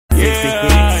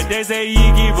I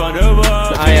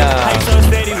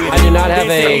do not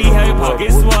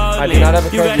have a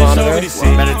curved monitor.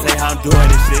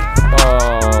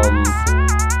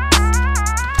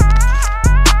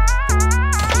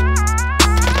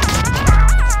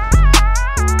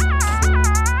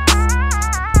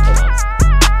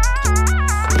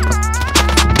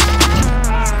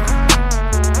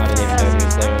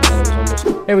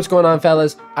 Hey, what's going on,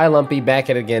 fellas? iLumpE back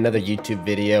at it again, another YouTube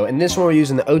video. And this one we're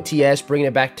using the OTS, bringing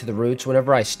it back to the roots.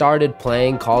 Whenever I started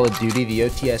playing Call of Duty, the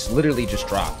OTS literally just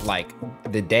dropped. Like,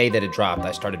 the day that it dropped,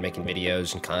 I started making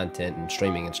videos and content and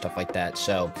streaming and stuff like that.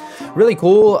 So, really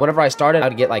cool. Whenever I started,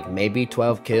 I'd get like maybe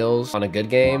 12 kills on a good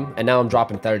game. And now I'm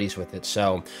dropping 30s with it.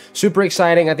 So, super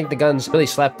exciting. I think the gun's really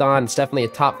slept on. It's definitely a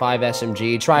top 5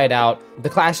 SMG. Try it out. The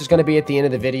class is going to be at the end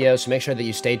of the video, so make sure that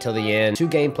you stay till the end. 2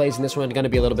 gameplays in this one are going to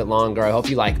be a little bit longer. I hope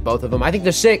you like both of them. I think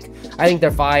they're sick. I think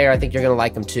they're fire. I think you're going to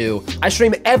like them too. I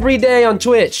stream every day on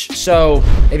Twitch, so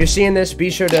if you're seeing this, be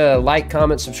sure to like,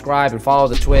 comment, subscribe, and follow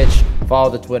the Twitch,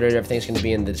 follow the Twitter. Everything's going to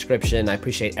be in the description. I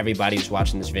appreciate everybody who's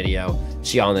watching this video.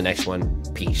 See y'all in the next one.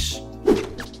 Peace.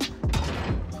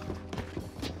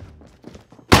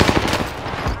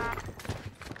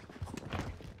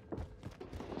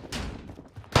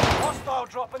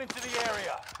 Dropping into the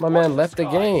area. My man left the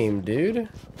game, dude.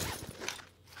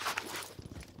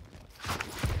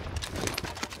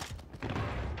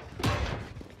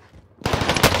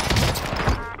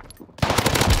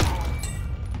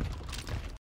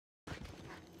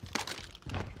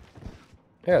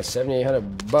 Yeah,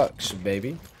 $7,800,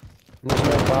 baby. There's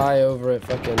no buy over at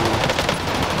fucking.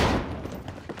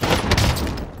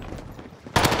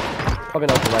 Probably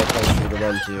not the right place for you to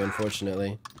run to,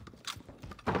 unfortunately.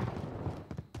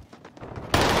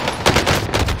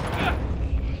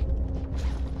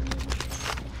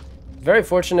 Very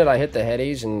fortunate I hit the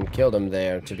headies and killed him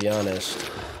there, to be honest.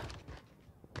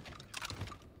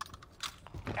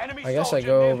 I guess I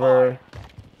go over.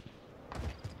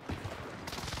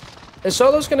 Is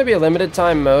solos going to be a limited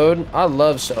time mode? I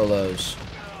love solos.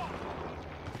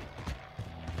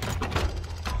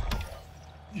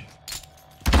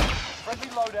 Friendly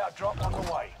loadout drop on the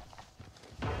way.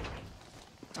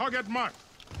 Target marked.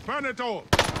 Burn it all.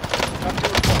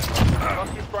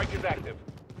 Cluster strike is active.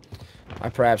 I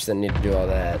perhaps didn't need to do all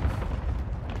that.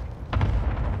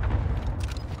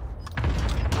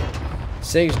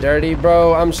 Cigs dirty,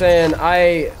 bro. I'm saying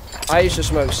I used to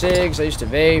smoke cigs. I used to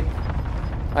vape.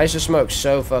 I used to smoke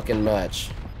so fucking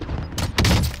much.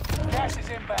 Gas is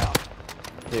inbound.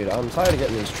 Dude, I'm tired of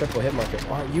getting these triple hit markers.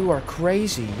 Wow, you are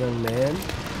crazy, young man.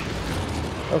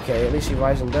 Okay, at least he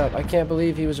wisened up. I can't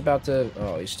believe he was about to.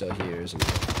 Oh, he's still here, isn't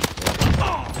he?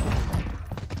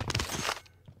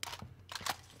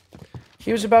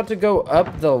 He was about to go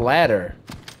up the ladder.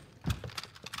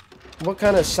 What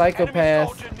kind of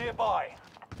psychopath?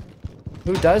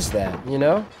 Who does that, you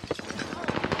know?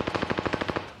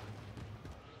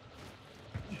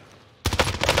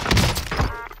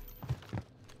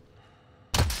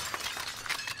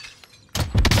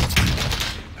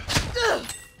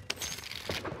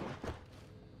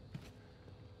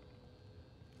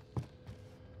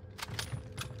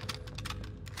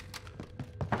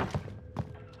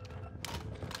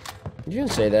 You can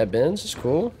say that, Benz. It's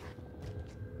cool.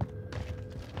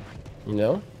 You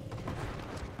know?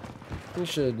 You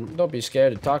should... Don't be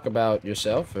scared to talk about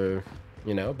yourself or,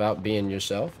 you know, about being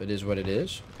yourself. It is what it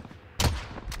is.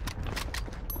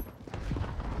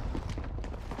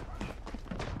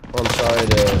 Well, I'm sorry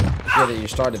to hear that you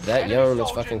started that young.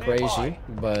 That's fucking crazy.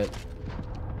 But,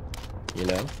 you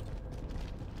know.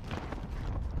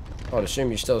 I would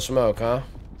assume you still smoke, huh?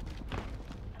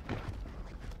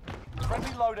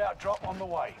 Friendly loadout drop on the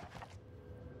way.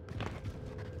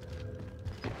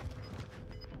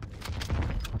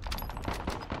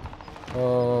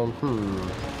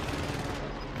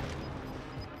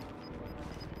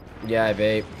 Yeah, I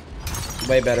vape.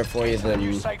 Way better for you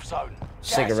than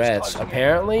cigarettes.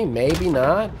 Apparently, maybe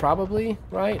not, probably,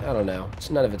 right? I don't know.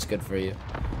 None of it's good for you.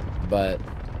 But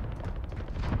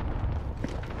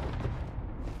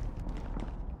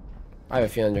I have a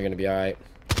feeling you're gonna be alright.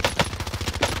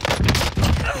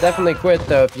 Definitely quit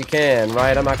though if you can,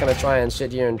 right? I'm not gonna try and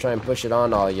sit here and try and push it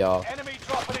on all y'all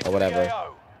or whatever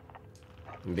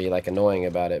and be like annoying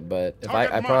about it. But if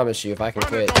I promise you, if I can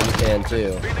quit, you can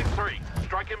too.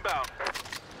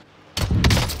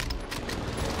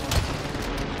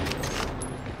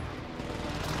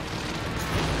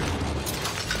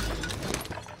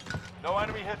 No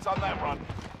enemy hits on that run.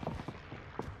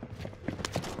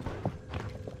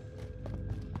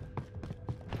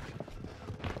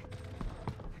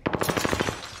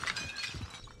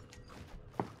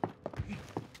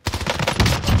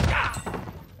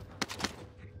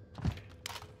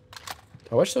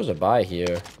 I wish there was a buy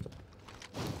here.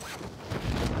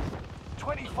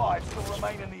 25 still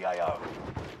remain in the AO.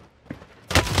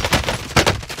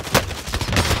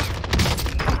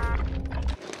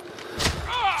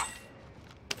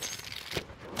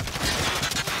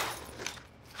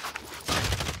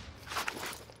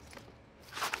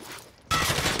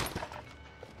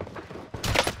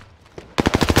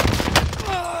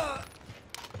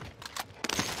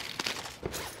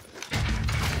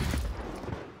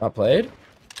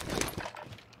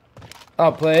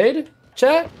 Outplayed?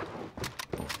 Chat?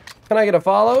 Can I get a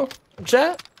follow?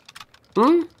 Chat?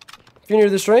 If you're new to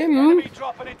the stream, Enemy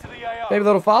dropping into the AO. maybe a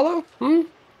little follow?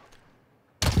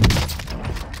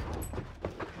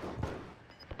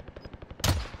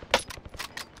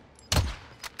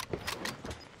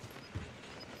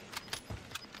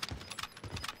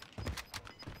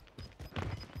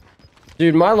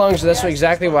 Dude, my lungs, that's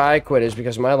exactly why I quit, is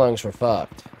because my lungs were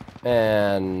fucked.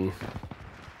 And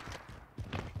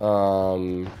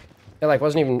it like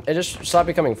wasn't even, it just stopped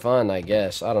becoming fun, I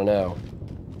guess. I don't know.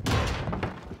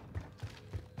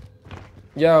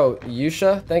 Yo,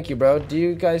 Yusha, thank you, bro. Do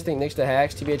you guys think Nick's the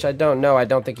hacks? TBH, I don't know. I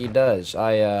don't think he does.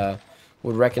 I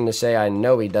would reckon to say I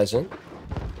know he doesn't,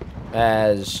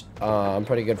 as I'm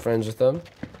pretty good friends with him.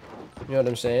 You know what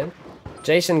I'm saying?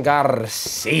 Jason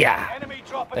Garcia.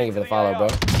 Thank you for the follow, bro.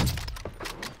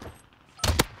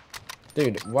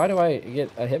 Dude, why do I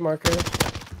get a hit marker?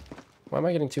 Why am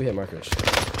I getting 2 hit markers?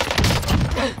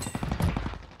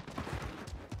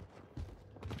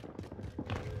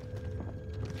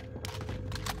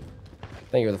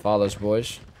 Thank you for the follows,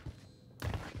 boys.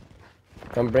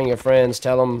 Come bring your friends.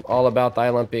 Tell them all about the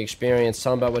iLumpE experience.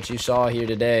 Tell them about what you saw here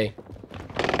today.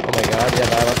 Oh my god, yeah,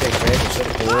 the iLumpE experience was so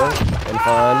cool and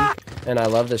fun. And I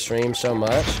love the stream so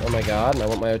much. Oh my god, and I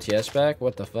want my OTS back.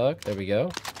 What the fuck? There we go.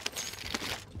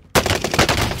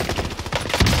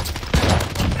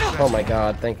 Oh my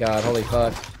god, thank god. Holy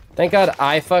fuck. Thank god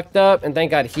I fucked up, and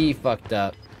thank god he fucked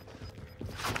up.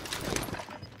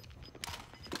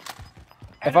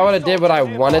 If I would have did what I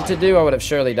wanted to do, I would have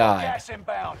surely died. Gas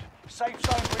inbound. Safe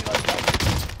zone relocated.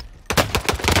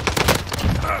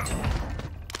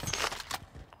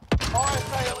 Fire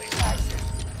sale is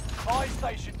active. Buy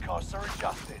station costs are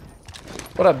adjusted.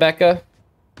 What up, Becca?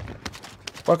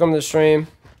 Welcome to the stream.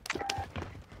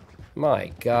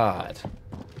 My god.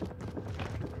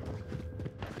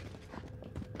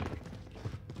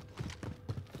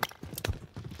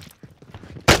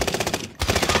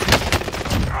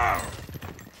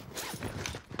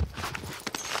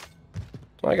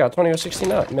 I got 20 or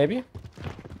 69, maybe.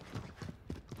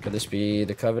 Could this be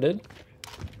the coveted?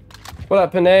 What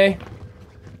up, Panay?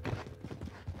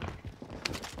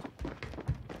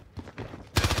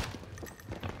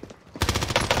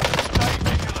 Stay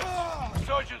vigilant.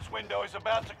 Resurgence window is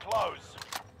about to close.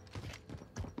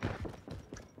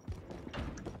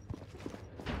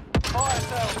 Fire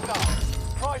sales done.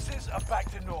 Prices are back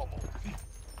to normal.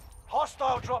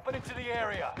 Hostile dropping into the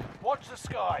area. Watch the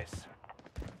skies.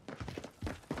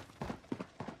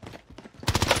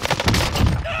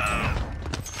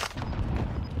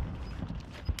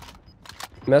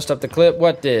 Messed up the clip.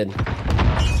 What did?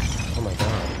 Oh my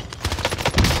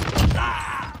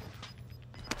god.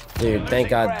 Dude, thank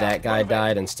god that guy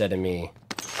died instead of me.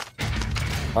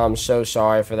 I'm so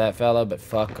sorry for that fella, but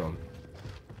fuck him.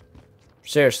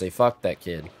 Seriously, fuck that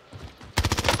kid.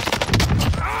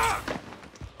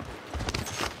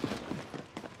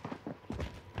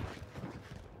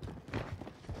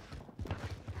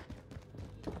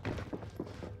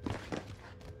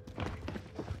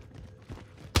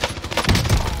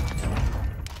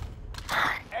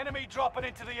 Enemy dropping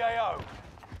into the AO.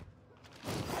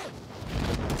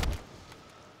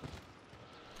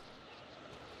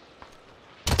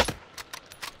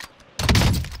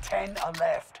 Ten are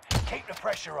left. Keep the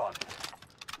pressure on.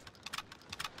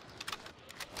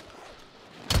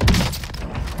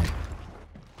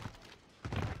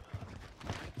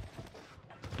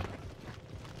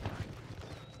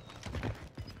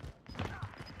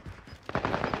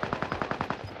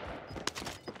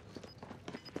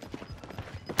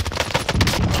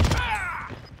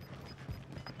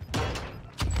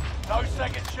 No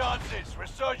second chances.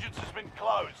 Resurgence has been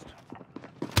closed.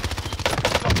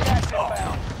 Got gas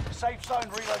inbound. Safe zone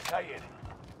relocated.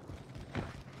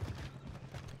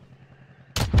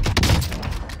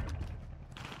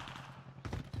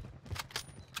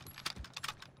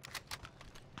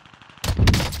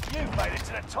 You've made it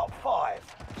to the top 5.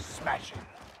 Smashing.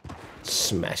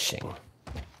 Smashing.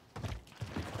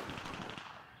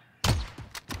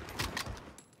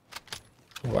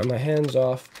 Why my hands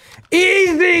off?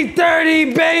 Easy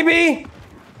 30, baby!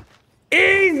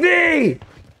 Easy!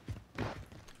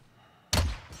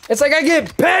 It's like I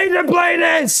get paid to play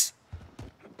this!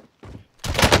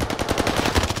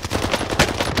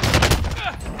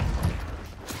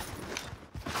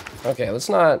 Okay, let's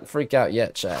not freak out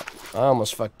yet, chat. I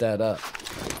almost fucked that up.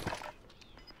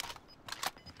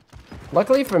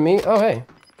 Luckily for me, oh hey.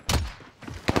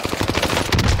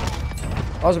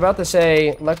 I was about to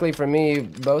say, luckily for me,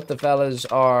 both the fellas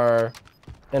are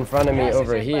in front of me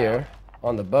over here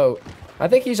on the boat. I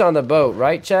think he's on the boat,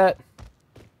 right, chat?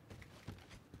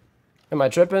 Am I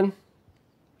tripping?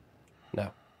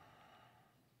 No.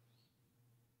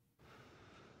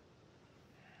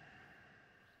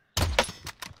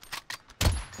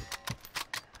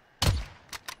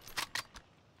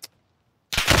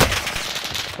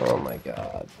 Oh my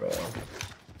god, bro.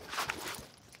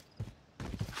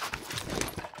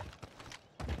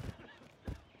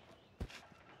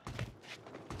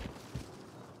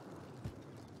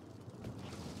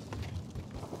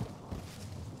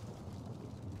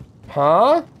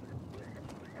 Huh?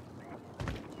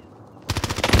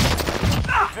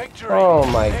 Oh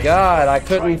my god, I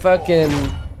couldn't fucking...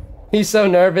 He's so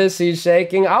nervous, he's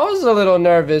shaking. I was a little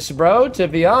nervous, bro, to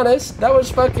be honest. That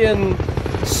was fucking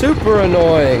super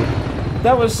annoying.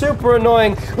 That was super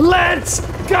annoying. Let's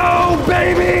go,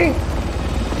 baby!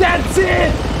 That's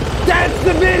it! That's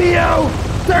the video!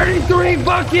 33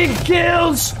 fucking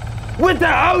kills with the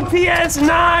OTS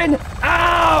 9!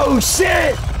 Oh,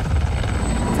 shit!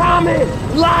 Comment,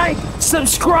 like,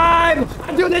 subscribe.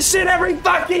 I do this shit every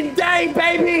fucking day,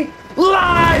 baby.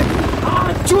 Live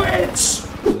on Twitch.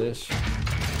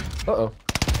 Uh-oh.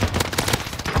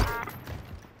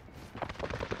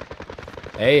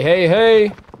 Hey, hey,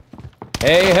 hey.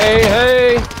 Hey, hey,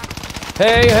 hey.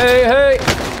 Hey, hey, hey.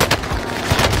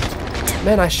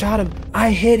 Man, I shot him. I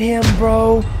hit him,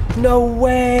 bro. No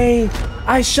way.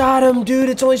 I shot him, dude.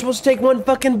 It's only supposed to take one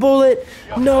fucking bullet.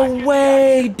 No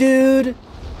way, dude.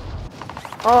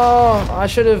 Oh, I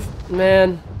should have,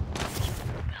 man.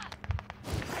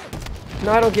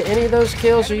 No, I don't get any of those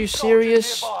kills. Are you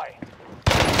serious? All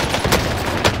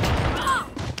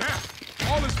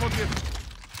is forgiven.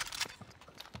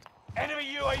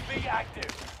 Enemy UAV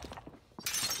active.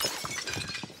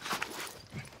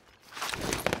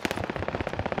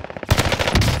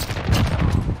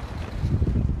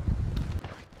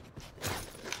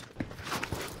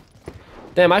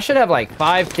 Damn, I should have like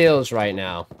 5 kills right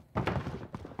now.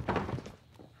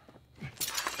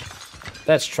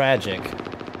 That's tragic.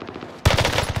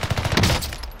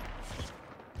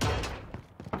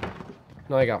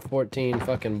 No, I got 14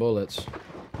 fucking bullets.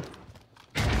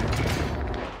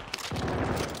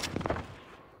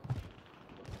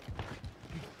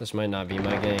 This might not be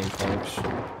my game, folks.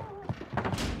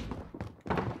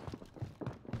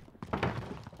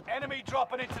 Enemy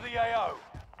dropping into the AO.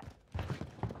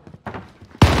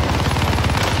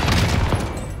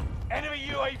 Enemy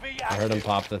UAV active. I heard him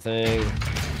pop the thing.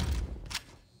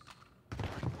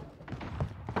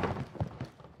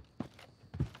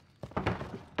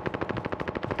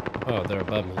 Oh, they're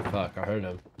above me. Fuck, I heard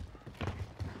him.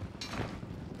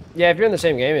 Yeah, if you're in the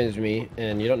same game as me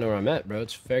and you don't know where I'm at, bro,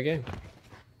 it's fair game.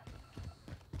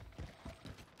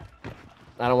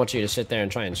 I don't want you to sit there and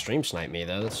try and stream snipe me,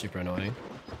 though. That's super annoying.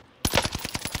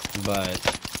 But,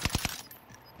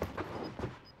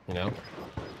 you know.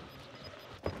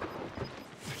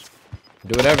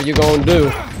 Do whatever you gonna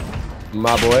do,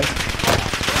 my boy.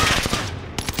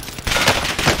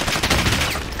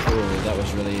 Ooh, that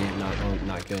was really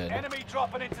not good. Enemy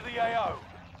dropping into the AO.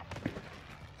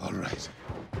 All right.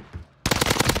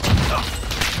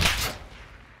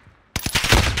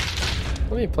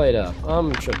 Let me play it up.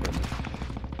 I'm tripping.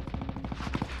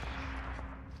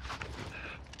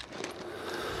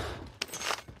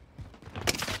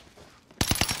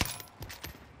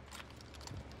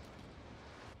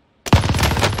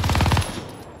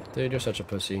 Dude, you're such a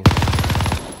pussy.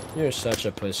 You're such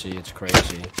a pussy, it's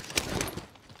crazy.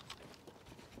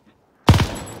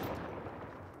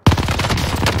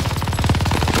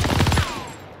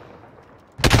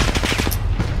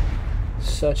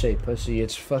 Such a pussy,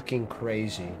 it's fucking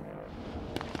crazy.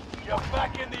 You're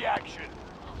back in the action.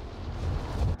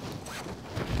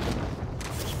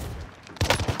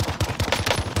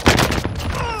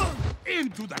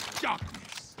 Into the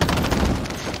darkness.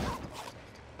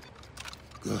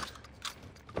 Good.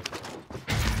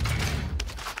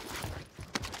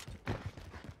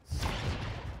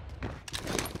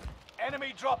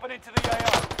 Enemy dropping into the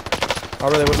AO. I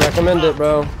really wouldn't recommend it,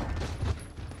 bro.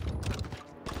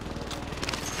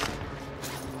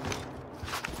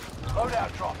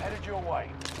 Loadout drop headed your way.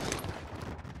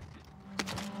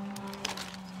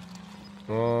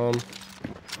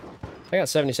 I got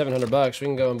 7,700 bucks. We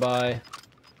can go and buy.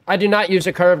 I do not use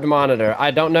a curved monitor.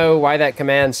 I don't know why that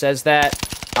command says that.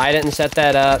 I didn't set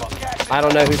that up. I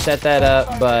don't know who set that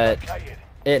up, but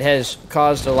it has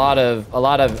caused a lot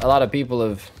of people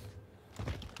of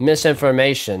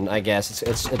misinformation, I guess.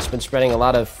 It's been spreading a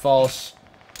lot of false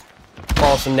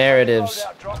narratives.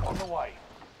 Loadout drop on the way.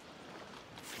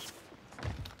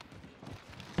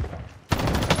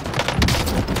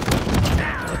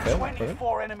 Okay,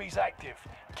 24 enemies active.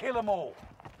 Kill them all.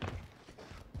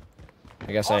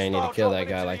 I guess I ain't need to kill that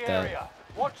guy like that. Area.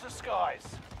 Watch the skies.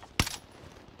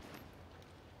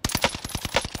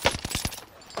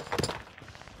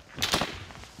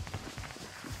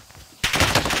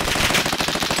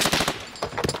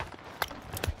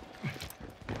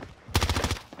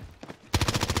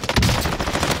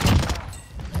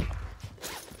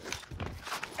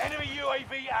 Enemy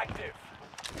UAV active.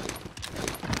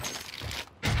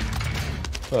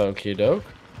 Okie doke.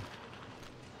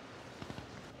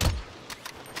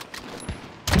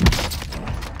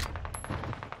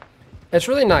 It's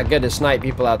really not good to snipe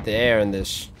people out the air in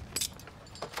this.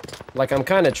 Like, I'm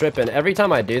kind of tripping. Every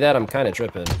time I do that, I'm kind of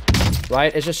tripping.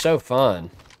 Right? It's just so fun.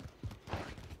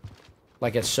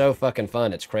 Like, it's so fucking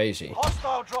fun. It's crazy.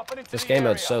 Hostile dropping into This the game area.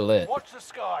 mode's so lit. Watch the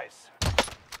skies.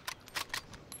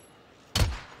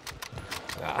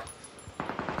 Ah.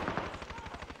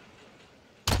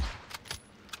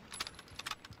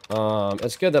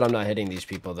 It's good that I'm not hitting these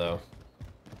people, though.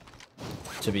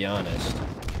 To be honest.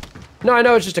 No, I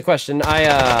know it's just a question.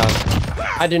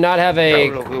 I do not have a...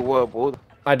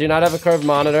 I do not have a curved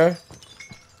monitor.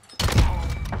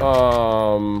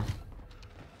 Hold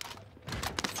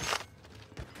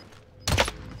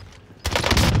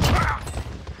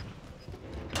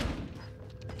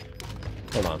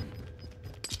on.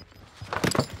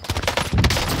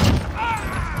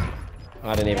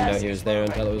 I didn't even know he was there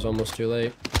until it was almost too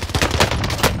late.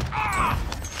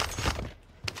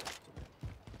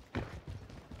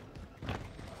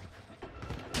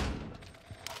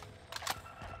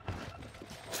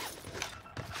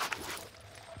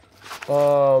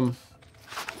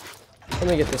 Let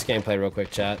me get this gameplay real quick,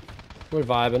 chat. We're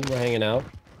vibing, we're hanging out.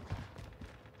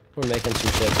 We're making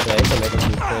some shit quake, we're making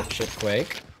some shit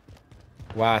quake.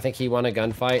 Wow, I think he won a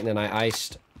gunfight and then I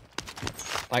iced.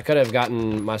 I could have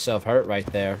gotten myself hurt right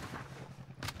there.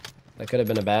 That could have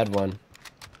been a bad one.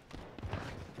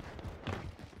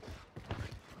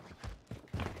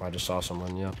 I just saw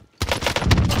someone, yeah.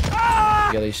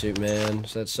 Ghillie suit, man.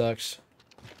 So that sucks.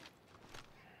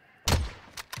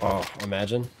 Oh,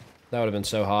 imagine. That would have been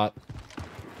so hot.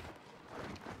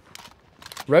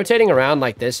 Rotating around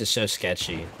like this is so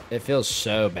sketchy. It feels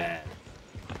so bad.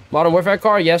 Modern Warfare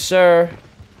car? Yes, sir.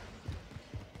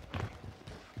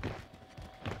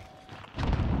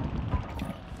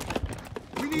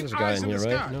 There's a guy in here,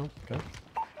 right? No? Okay.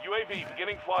 UAV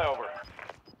beginning flyover.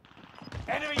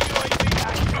 Enemy UAV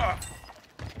active.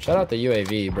 Shout out the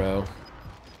UAV, bro.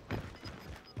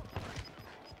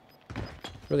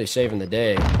 Really saving the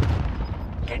day.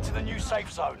 Get to the new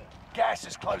safe zone. Gas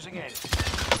is closing in.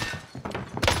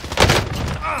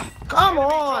 Come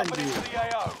on, Dropping dude. into the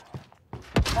AO.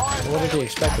 What did he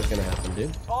expect was gonna happen,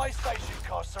 dude? Buy station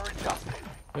costs are adjusted.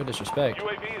 No disrespect.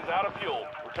 UAV is out of fuel.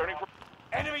 Returning for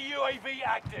enemy UAV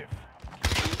active.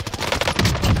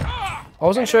 I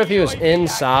wasn't sure if he was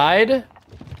inside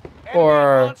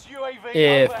or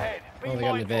if... Oh, they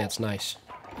got an advance. Nice.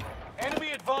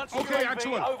 Enemy advanced Okay, UAV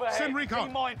actual. overhead. Send recon.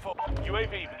 Be mindful.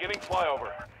 UAV beginning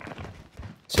flyover.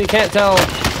 So you can't tell...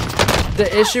 The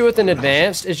issue with an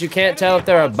advanced is you can't tell if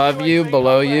they're above you,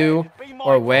 below you,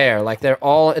 or where. Like, they're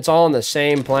all... It's all in the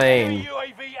same plane.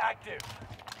 UAV active.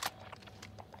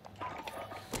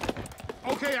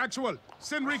 Okay, actual.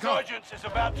 Send recon. Resurgence is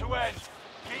about to end.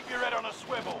 Keep your head on a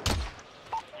swivel.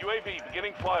 UAV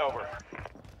beginning flyover.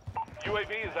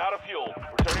 UAV is out of fuel.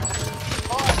 Returning for...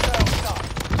 Fire sales done.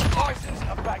 Prices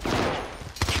are back to normal.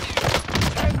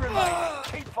 10 remaining.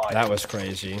 Keep fighting. That was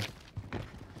crazy.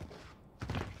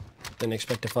 Didn't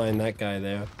expect to find that guy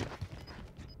there.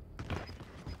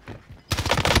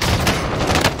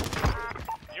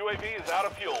 UAV is out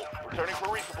of fuel. Returning for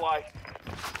resupply.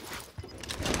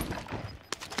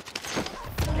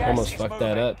 Almost fucked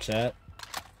that up, chat.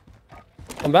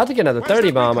 I'm about to get another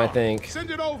 30 bomb, I think. Send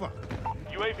it over.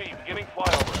 UAV beginning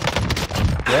flyover.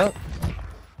 Yep.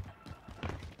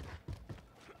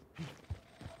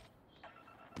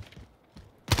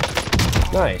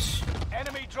 Nice.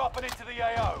 Enemy dropping into the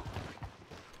AO.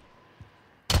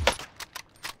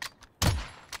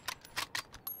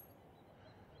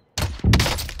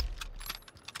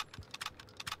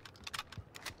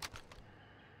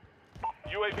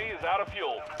 UAV is out of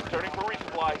fuel. Returning for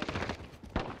resupply.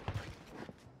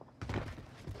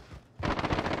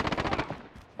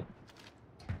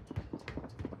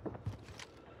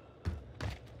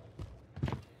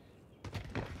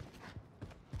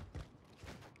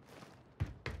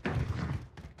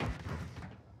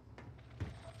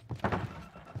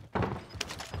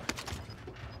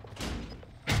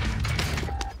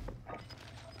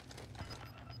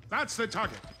 That's the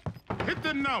target. Hit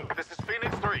them now. This is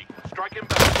Phoenix 3. Strike him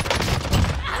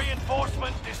back.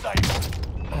 Reinforcement disabled.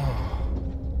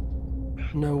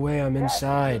 No way I'm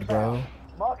inside, bro.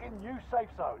 Marking new safe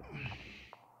zone.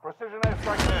 Precision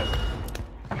airstrike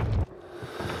there.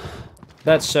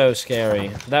 That's so scary.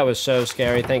 That was so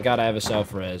scary. Thank God I have a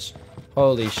self-res.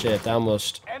 Holy shit, Enemy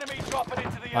dropping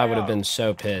into the I would have been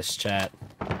so pissed, chat.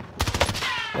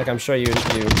 Like, I'm sure you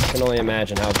can only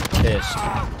imagine how pissed.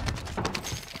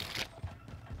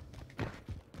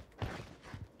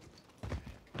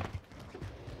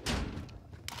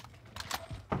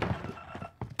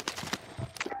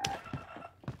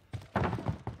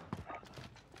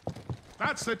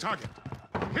 That's the target.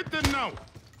 Hit them now.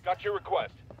 Got your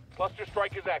request. Cluster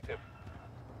strike is active.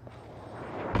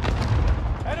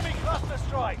 Enemy cluster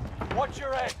strike. Watch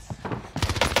your heads.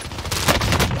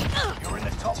 You're in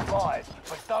the top 5,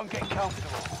 but don't get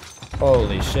comfortable.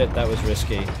 Holy shit, that was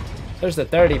risky. There's the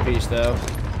 30 piece though.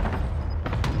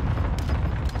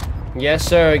 Yes,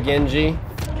 sir, Genji.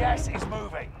 Gas is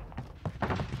moving.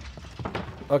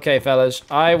 Okay, fellas,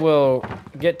 I will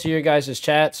get to your guys'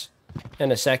 chats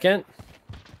in a second.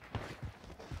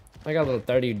 I got a little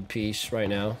 30 piece right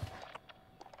now.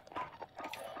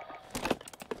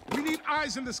 We need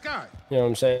eyes in the sky. You know what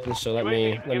I'm saying? So let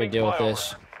me deal with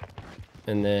this,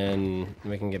 and then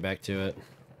we can get back to it.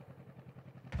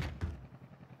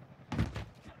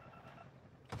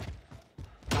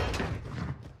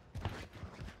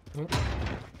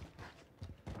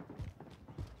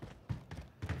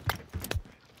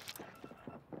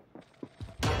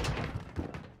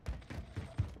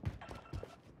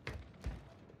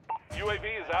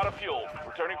 UAV is out of fuel.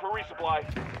 Returning for resupply.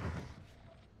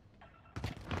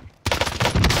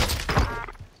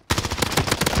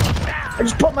 I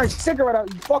just put my cigarette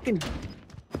out, you fucking...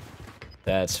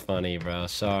 That's funny, bro.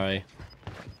 Sorry.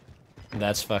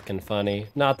 That's fucking funny.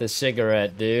 Not the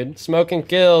cigarette, dude. Smoking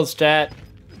kills, chat.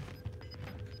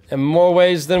 In more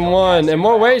ways than one. In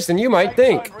more ways than you might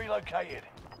think. Relocated.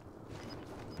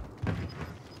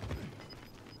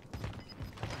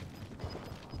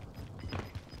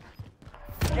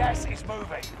 Gas is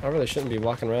moving. I really shouldn't be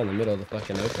walking around the middle of the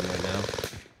fucking open right now.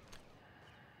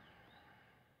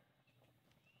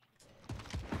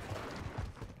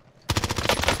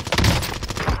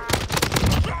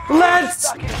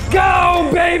 Let's go,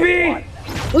 baby!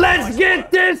 Let's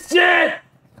get this shit!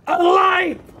 A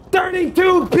light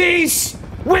 32 piece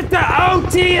with the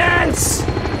OTS!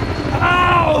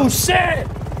 Oh, shit!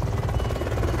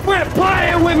 Quit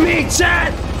playing with me,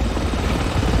 chat!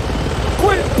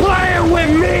 Quit playing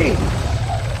with me!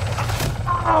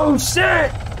 Oh,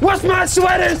 shit! What's my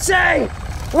sweater say?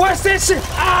 What's this shit?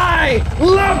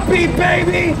 iLumpE,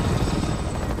 baby!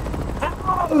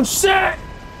 Oh, shit!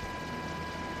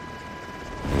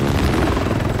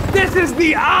 This is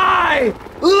the iLumpE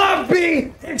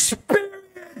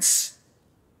experience!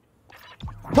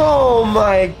 Oh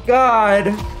my god!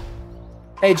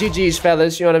 Hey, GG's,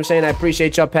 fellas. You know what I'm saying? I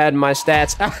appreciate y'all padding my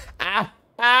stats.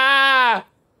 Yeah,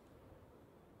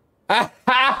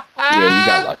 you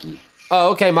got lucky.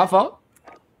 Oh, okay, my fault.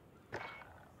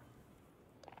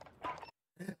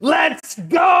 Let's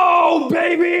go,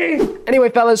 baby! Anyway,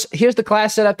 fellas, here's the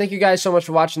class setup. Thank you guys so much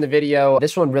for watching the video.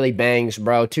 This one really bangs,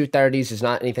 bro. 230s is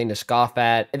not anything to scoff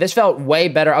at. This felt way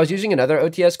better. I was using another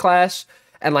OTS class,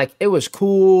 and like, it was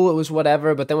cool, it was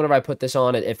whatever, but then whenever I put this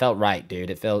on, it felt right,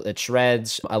 dude. It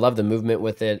shreds. I love the movement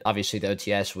with it. Obviously, the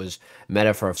OTS was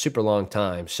meta for a super long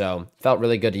time, so felt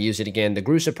really good to use it again. The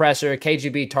GRU suppressor,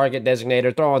 KGB target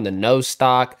designator, throw on the nose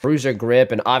stock, bruiser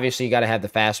grip, and obviously you gotta have the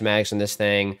fast mags in this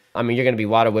thing. I mean, you're gonna be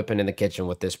water whipping in the kitchen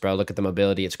with this, bro. Look at the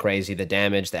mobility, it's crazy. The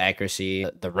damage, the accuracy,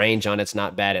 the range on it's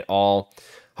not bad at all.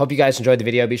 Hope you guys enjoyed the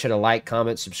video. Be sure to like,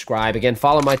 comment, subscribe. Again,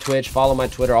 follow my Twitch, follow my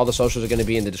Twitter. All the socials are going to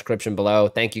be in the description below.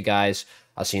 Thank you, guys.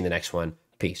 I'll see you in the next one.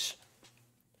 Peace.